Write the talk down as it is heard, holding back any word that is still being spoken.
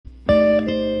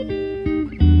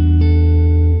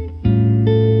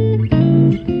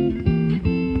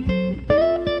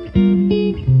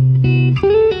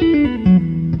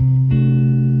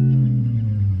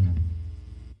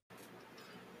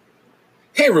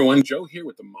everyone, Joe here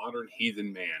with the Modern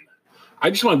Heathen Man. I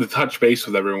just wanted to touch base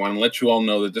with everyone and let you all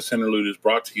know that this interlude is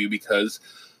brought to you because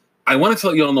I wanted to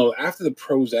let you all know after the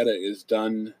Prosetta is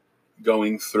done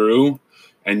going through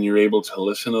and you're able to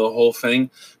listen to the whole thing,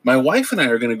 my wife and I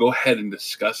are going to go ahead and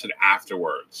discuss it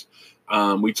afterwards.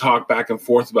 We talk back and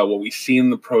forth about what we see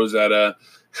in the Prosetta,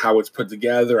 how it's put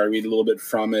together. I read a little bit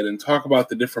from it and talk about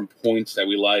the different points that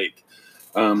we like.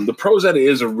 The Prosetta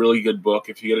is a really good book.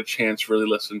 If you get a chance, really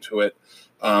listen to it.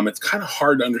 It's kind of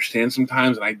hard to understand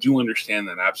sometimes, and I do understand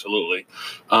that, absolutely.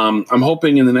 I'm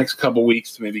hoping in the next couple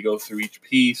weeks to maybe go through each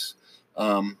piece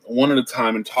one at a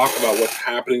time and talk about what's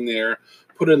happening there,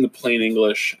 put it in the plain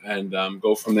English, and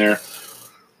go from there.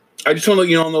 I just want to let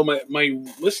you all know my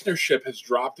listenership has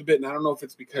dropped a bit, and I don't know if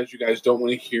it's because you guys don't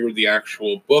want to hear the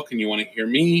actual book and you want to hear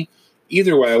me.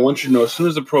 Either way, I want you to know as soon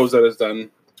as the Prosetta is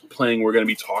done playing, we're going to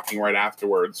be talking right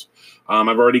afterwards.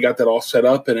 I've already got that all set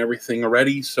up and everything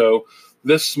already, so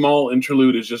this small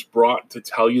interlude is just brought to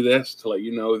tell you this, to let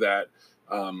you know that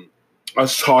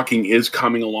us talking is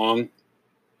coming along.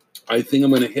 I think I'm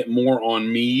going to hit more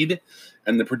on mead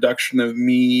and the production of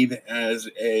mead as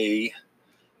a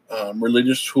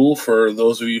religious tool for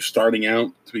those of you starting out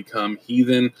to become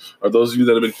heathen, or those of you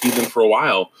that have been heathen for a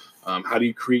while. How do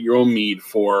you create your own mead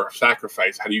for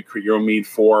sacrifice? How do you create your own mead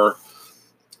for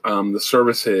the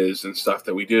services and stuff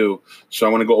that we do? So I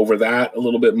want to go over that a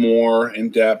little bit more in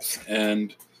depth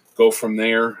and go from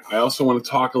there. I also want to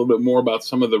talk a little bit more about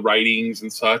some of the writings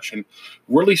and such, and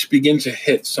really begin to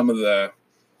hit some of the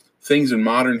things in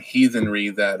modern heathenry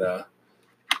that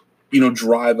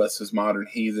drive us as modern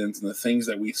heathens, and the things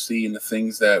that we see and the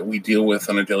things that we deal with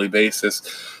on a daily basis.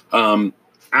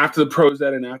 After the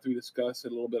Prosetta and after we discuss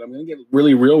it a little bit, I'm going to get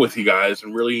really real with you guys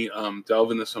and really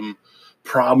delve into some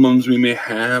problems we may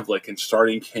have, like in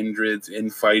starting kindreds,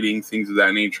 infighting, things of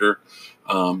that nature,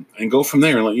 and go from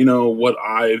there and let you know what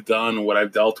I've done, what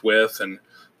I've dealt with, and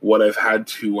what I've had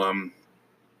to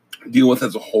deal with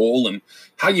as a whole, and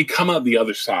how you come out the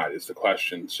other side is the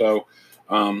question. So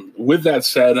with that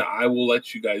said, I will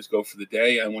let you guys go for the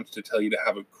day. I want to tell you to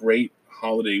have a great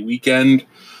holiday weekend.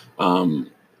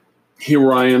 Here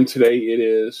where I am today, it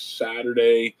is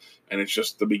Saturday, and it's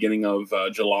just the beginning of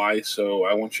July, so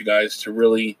I want you guys to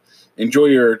really enjoy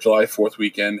your July 4th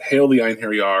weekend. Hail the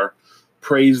Einherjar Yar,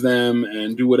 praise them,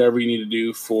 and do whatever you need to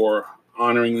do for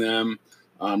honoring them.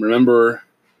 Remember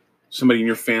somebody in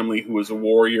your family who was a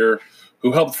warrior,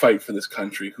 who helped fight for this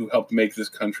country, who helped make this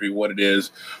country what it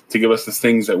is, to give us the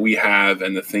things that we have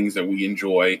and the things that we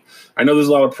enjoy. I know there's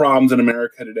a lot of problems in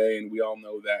America today, and we all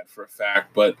know that for a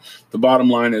fact, but the bottom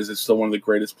line is it's still one of the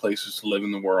greatest places to live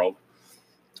in the world,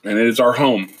 and it is our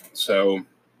home. So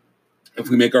if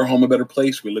we make our home a better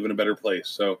place, we live in a better place.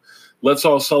 So let's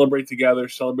all celebrate together,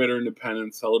 celebrate our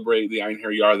independence, celebrate the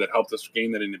Einherjar Yar that helped us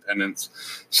gain that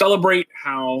independence, celebrate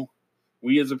how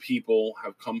we as a people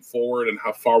have come forward and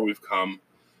how far we've come.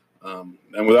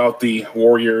 And without the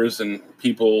warriors and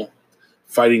people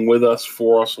fighting with us,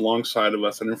 for us, alongside of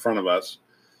us, and in front of us,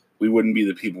 we wouldn't be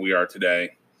the people we are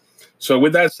today. So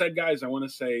with that said, guys, I want to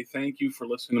say thank you for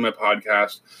listening to my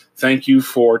podcast. Thank you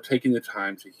for taking the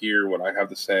time to hear what I have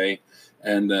to say.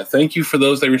 And thank you for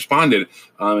those that responded.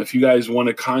 If you guys want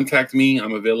to contact me,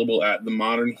 I'm available at the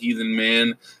Modern Heathen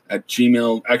Man at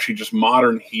Gmail. Actually, just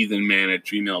Modern Heathen Man at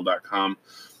gmail.com.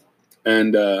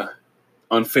 And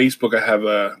on Facebook, I have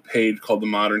a page called the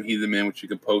Modern Heathen Man, which you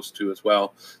can post to as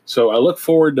well. So I look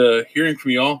forward to hearing from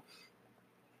you all.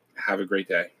 Have a great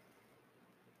day.